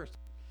vice versa."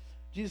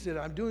 Jesus said,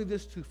 "I'm doing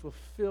this to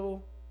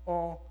fulfill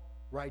all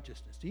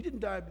righteousness." He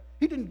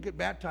didn't get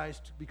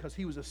baptized because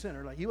he was a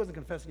sinner. Like, he wasn't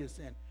confessing his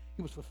sin.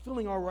 He was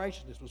fulfilling all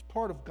righteousness. It was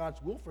part of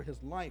God's will for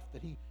his life,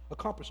 that he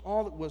accomplished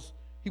all that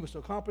he was to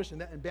accomplish,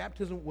 and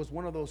baptism was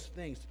one of those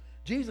things.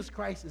 Jesus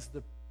Christ is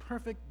the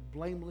perfect,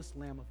 blameless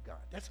Lamb of God.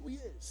 That's who he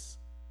is.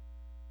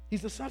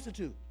 He's the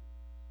substitute.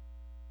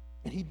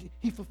 And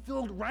he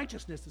fulfilled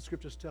righteousness, the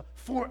scriptures tell,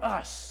 for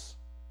us.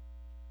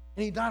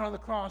 And he died on the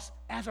cross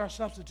as our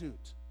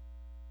substitute.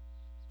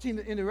 See,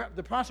 in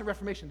the Protestant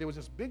Reformation, there was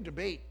this big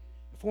debate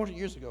 400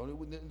 years ago.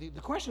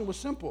 The question was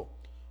simple.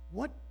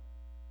 What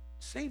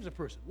saves a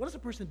person? What does a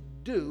person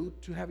do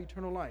to have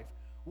eternal life?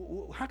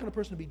 How can a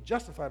person be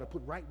justified or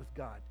put right with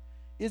God?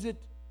 Is it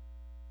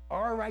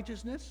our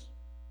righteousness?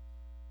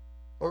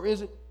 Or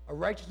is it a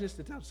righteousness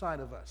that's outside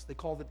of us? They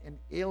call it an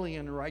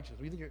alien righteousness.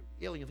 When you think of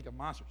alien, think of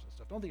monsters and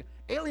stuff. Don't think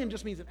alien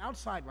just means an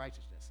outside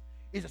righteousness.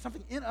 Is it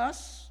something in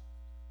us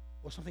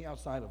or something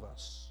outside of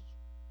us?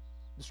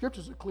 The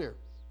scriptures are clear.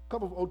 A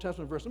couple of Old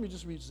Testament verses. Let me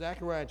just read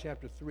Zechariah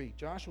chapter 3.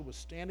 Joshua was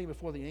standing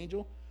before the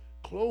angel,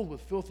 clothed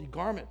with filthy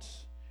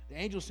garments. The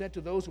angel said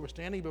to those who were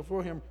standing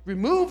before him,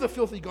 "Remove the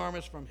filthy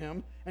garments from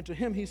him." And to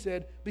him he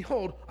said,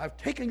 "Behold, I've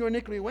taken your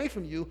iniquity away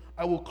from you.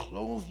 I will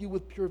clothe you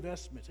with pure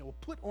vestments. I will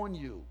put on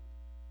you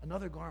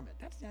another garment."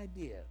 That's the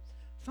idea.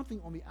 Something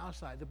on the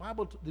outside. The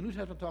New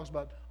Testament talks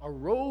about a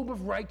robe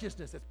of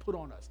righteousness that's put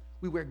on us.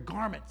 We wear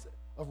garments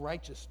of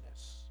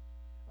righteousness.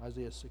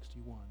 Isaiah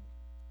 61.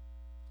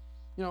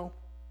 You know,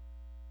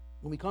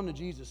 when we come to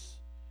Jesus,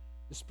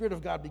 the Spirit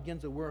of God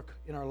begins to work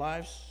in our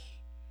lives.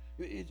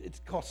 It's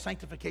called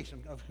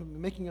sanctification, of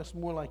making us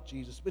more like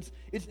Jesus. But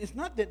it's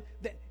not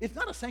it's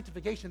not a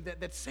sanctification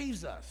that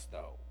saves us,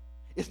 though.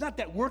 It's not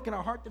that work in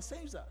our heart that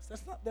saves us.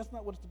 That's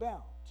not what it's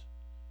about.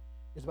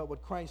 It's about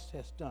what Christ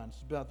has done.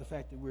 It's about the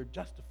fact that we're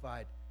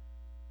justified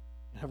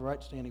and have a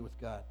right standing with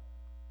God.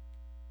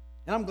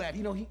 And I'm glad,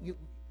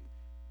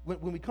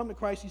 when we come to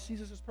Christ, he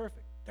sees us as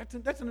perfect.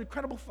 That's an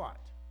incredible thought.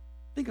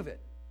 Think of it,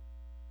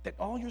 that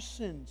all your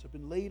sins have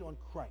been laid on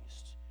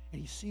Christ,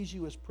 and he sees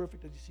you as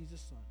perfect as he sees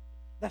his son.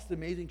 That's the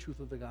amazing truth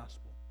of the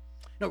gospel.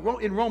 Now,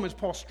 in Romans,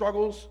 Paul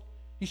struggles.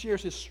 He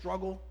shares his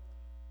struggle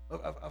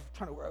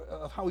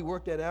of how he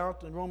worked that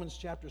out in Romans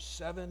chapter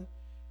 7,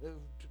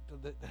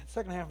 the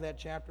second half of that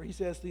chapter. He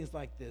says things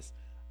like this: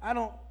 I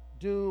don't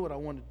do what I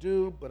want to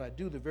do, but I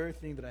do the very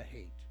thing that I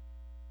hate.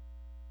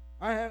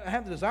 I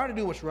have the desire to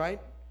do what's right,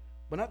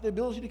 but not the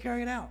ability to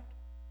carry it out.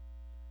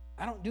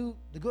 I don't do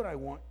the good I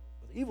want,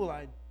 but the evil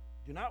I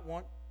do not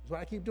want is what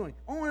I keep doing.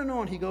 On and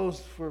on he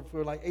goes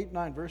for like 8,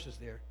 9 verses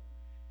there.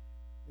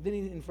 And then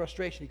in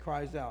frustration he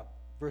cries out,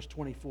 verse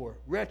 24,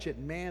 wretched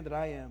man that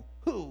I am,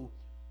 who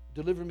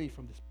delivered me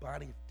from this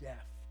body of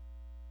death?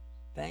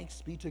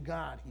 Thanks be to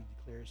God, he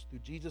declares, through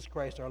Jesus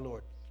Christ our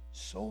Lord.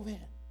 So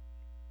then,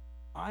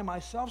 I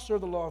myself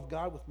serve the law of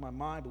God with my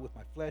mind, but with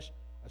my flesh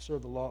I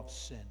serve the law of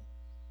sin.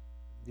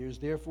 There is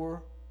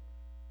therefore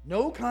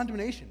no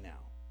condemnation now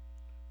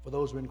for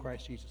those who are in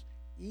Christ Jesus.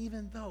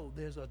 Even though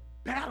there's a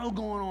battle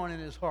going on in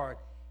his heart,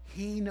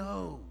 he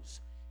knows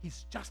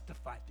he's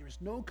justified. There is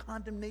no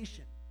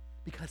condemnation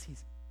because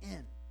he's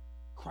in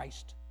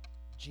Christ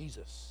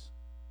Jesus.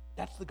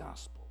 That's the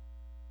gospel.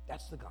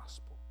 That's the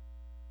gospel.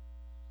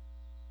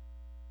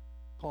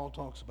 Paul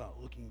talks about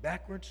looking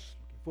backwards,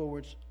 looking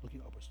forwards,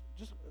 looking upwards.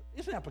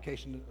 It's an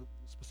application,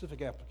 a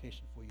specific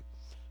application for you.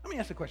 Let me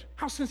ask the question: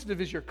 how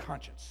sensitive is your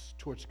conscience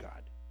towards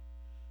God?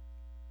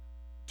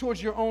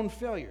 Towards your own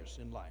failures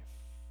in life?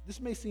 This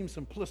may seem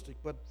simplistic,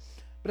 but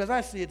as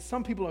I see it,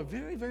 some people are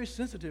very, very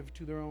sensitive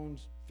to their own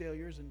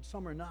failures, and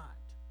some are not.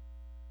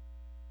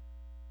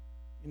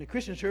 In the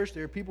Christian church,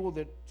 there are people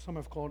that some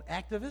have called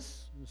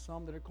activists, and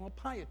some that are called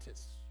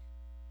pietists.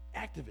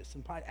 Activists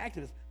and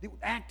activists.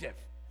 Active.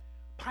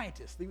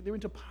 Pietists. They're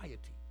into piety.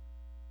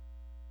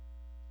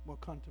 More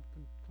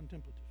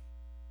contemplative.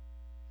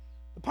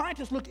 The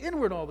pietists look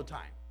inward all the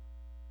time.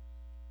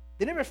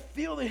 They never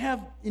feel they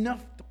have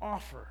enough to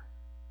offer,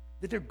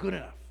 that they're good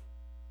enough.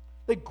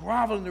 They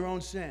grovel in their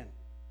own sin,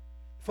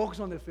 focus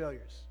on their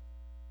failures.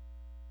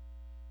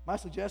 My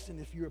suggestion,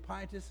 if you're a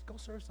pietist, go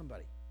serve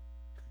somebody.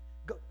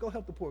 Go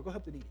help the poor. Go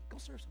help the needy. Go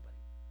serve somebody.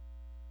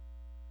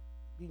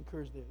 Be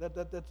encouraged there.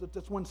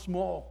 That's one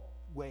small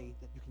way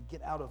that you can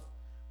get out of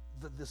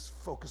this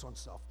focus on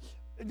self.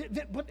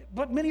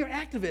 But many are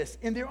activists,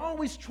 and they're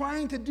always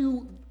trying to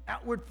do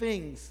outward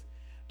things,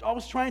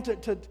 always trying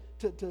to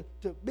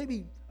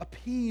maybe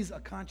appease a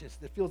conscience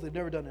that feels they've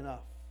never done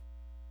enough.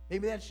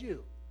 Maybe that's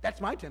you.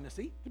 That's my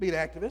tendency, to be an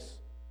activist.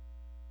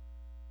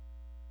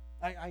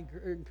 I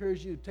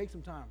encourage you to take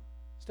some time,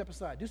 step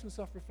aside, do some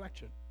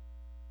self-reflection.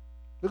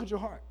 Look at your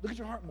heart. Look at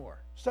your heart more.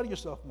 Study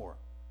yourself more.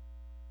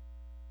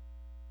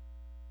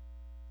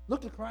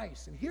 Look to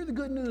Christ and hear the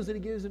good news that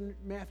he gives in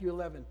Matthew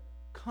 11.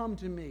 Come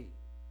to me,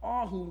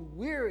 all who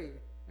weary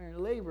and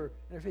labor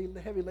and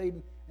are heavy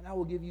laden, and I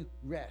will give you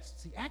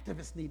rest. See,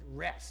 activists need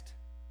rest.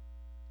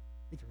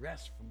 They need to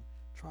rest from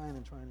trying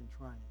and trying and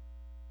trying.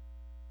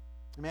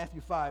 In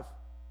Matthew 5,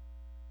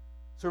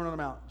 Sermon on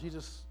the Mount,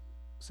 Jesus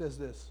says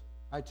this: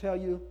 I tell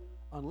you,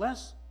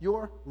 unless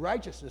your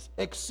righteousness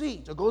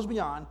exceeds or goes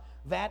beyond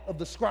that of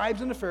the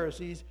scribes and the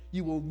Pharisees,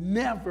 you will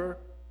never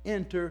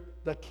enter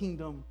the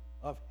kingdom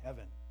of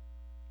heaven.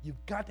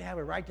 You've got to have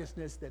a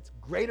righteousness that's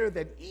greater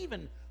than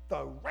even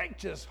the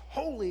righteous,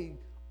 holy,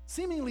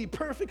 seemingly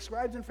perfect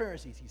scribes and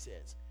Pharisees, he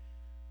says.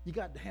 You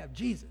got to have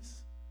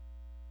Jesus.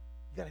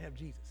 You got to have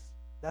Jesus.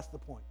 That's the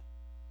point.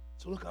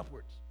 So look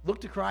upwards.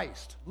 Look to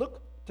Christ.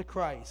 Look to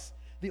Christ.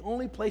 The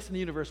only place in the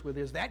universe where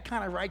there's that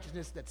kind of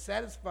righteousness that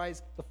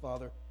satisfies the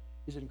Father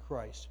is in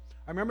Christ.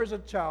 I remember as a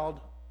child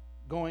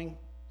going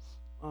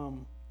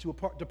to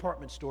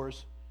department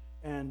stores,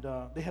 and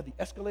they had the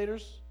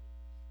escalators.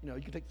 You know,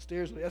 you can take the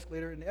stairs or the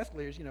escalator, and the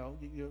escalators,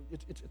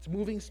 it's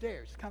moving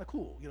stairs. It's kind of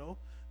cool,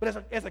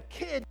 But as a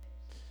kid,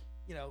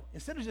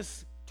 instead of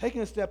just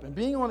taking a step and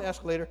being on the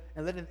escalator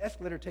and letting the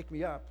escalator take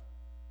me up,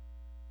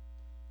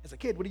 as a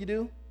kid, what do?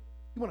 You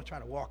want to try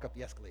to walk up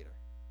the escalator,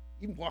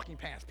 even walking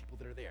past people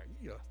that are there.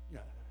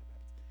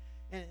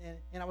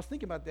 And I was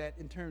thinking about that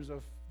in terms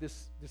of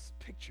this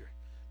picture,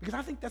 because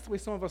I think that's the way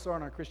some of us are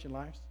in our Christian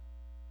lives.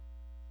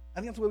 I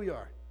think that's the way we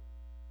are.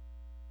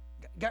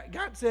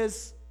 God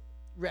says,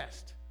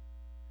 rest.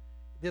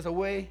 There's a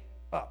way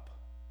up.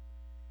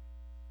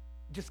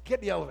 Just get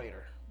the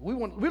elevator. We're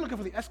looking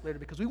for the escalator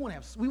because we want to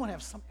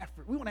have some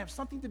effort. We want to have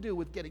something to do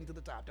with getting to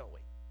the top, don't we?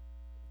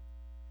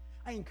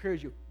 I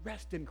encourage you,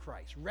 rest in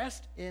Christ.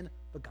 Rest in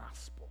the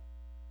gospel.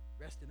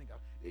 Rest in the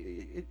gospel.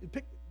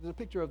 There's a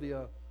picture of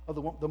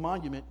the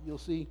monument. You'll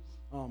see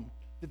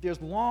that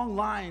there's long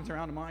lines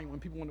around the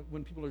monument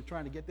when people are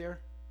trying to get there.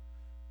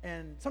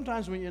 And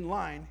sometimes when you're in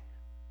line,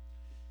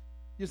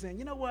 you're saying,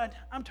 you know what?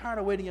 I'm tired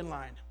of waiting in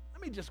line.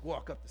 Let me just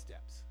walk up the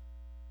steps.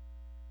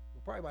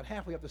 probably about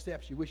halfway up the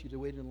steps, you wish you'd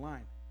waited in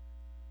line.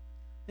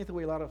 That's the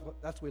way a lot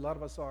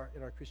of us are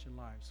in our Christian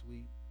lives.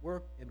 We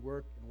work and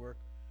work and work,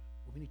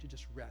 but we need to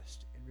just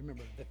rest and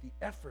remember that the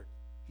effort,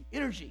 the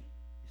energy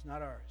is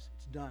not ours.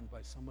 It's done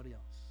by somebody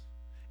else.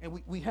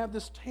 And we have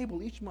this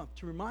table each month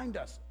to remind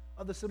us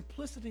of the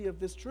simplicity of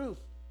this truth,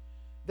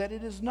 that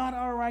it is not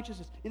our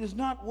righteousness. It is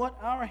not what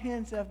our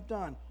hands have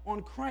done.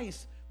 On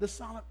Christ, the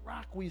solid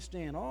rock we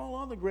stand. All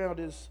other ground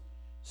is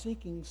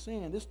sinking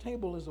sand. This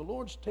table is the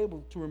Lord's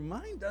table to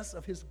remind us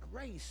of his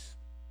grace.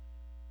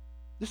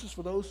 This is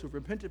for those who have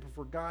repented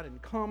before God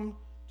and come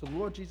to the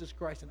Lord Jesus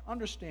Christ and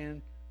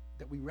understand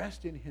that we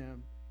rest in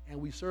him and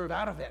we serve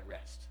out of that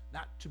rest,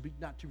 not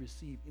to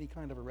receive any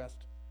kind of a rest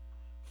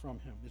from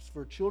him. It's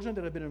for children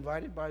that have been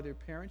invited by their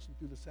parents and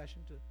through the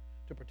session to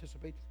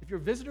participate. If you're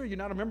a visitor, you're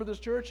not a member of this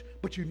church,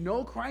 but you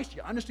know Christ,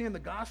 you understand the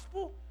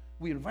gospel,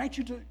 we invite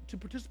you to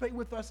participate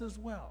with us as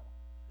well.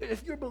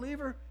 If you're a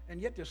believer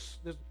and yet there's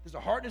a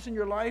hardness in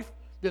your life,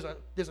 there's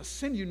a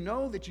sin you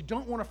know that you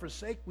don't want to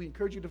forsake, we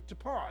encourage you to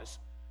pause,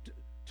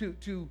 to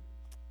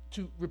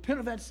repent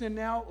of that sin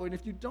now, or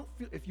if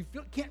you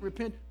can't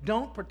repent,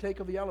 don't partake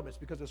of the elements,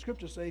 because the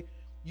scriptures say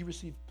you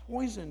receive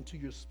poison to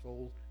your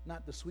soul,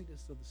 not the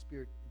sweetness of the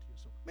Spirit into your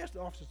soul. May I ask the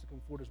officers to come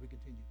forward as we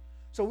continue.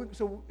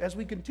 So as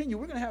we continue,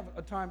 we're going to have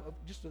a time of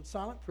just a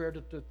silent prayer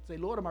to say,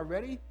 Lord, am I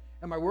ready?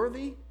 Am I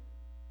worthy?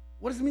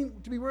 What does it mean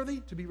to be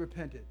worthy? To be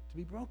repentant, to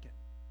be broken,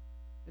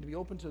 and to be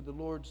open to the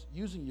Lord's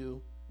using you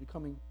and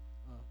coming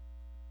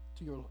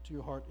to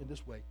your heart in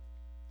this way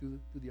through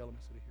the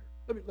elements that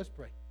are here. Let's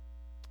pray.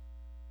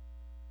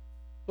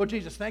 Lord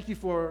Jesus, thank you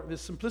for the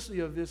simplicity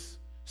of this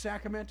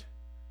sacrament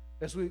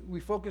as we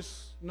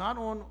focus not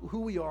on who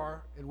we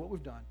are and what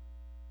we've done,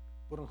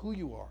 but on who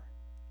you are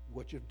and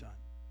what you've done.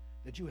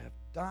 That you have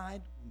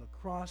died on the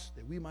cross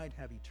that we might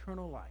have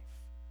eternal life,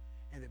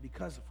 and that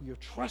because if we are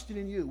trusting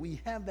in you,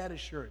 we have that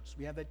assurance,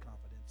 we have that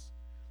confidence.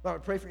 Lord,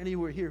 I pray for any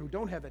who are here who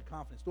don't have that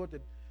confidence, Lord,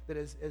 that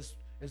as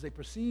they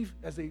perceive,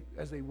 as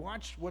they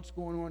watch what's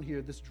going on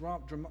here, this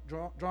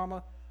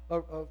drama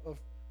of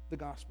the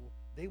gospel,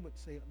 they would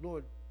say,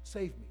 Lord,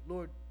 save me.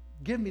 Lord,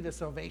 give me the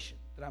salvation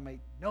that I may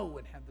know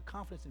and have the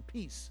confidence and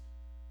peace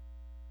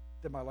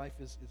that my life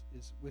is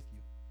with you.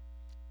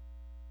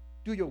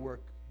 Do your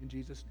work in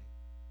Jesus' name.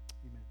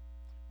 Amen.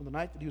 On the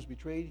night that he was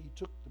betrayed, he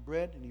took the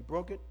bread and he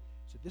broke it.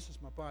 He said, this is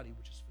my body,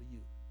 which is for you.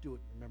 Do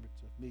it in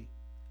remembrance of me.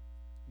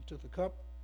 He took the cup.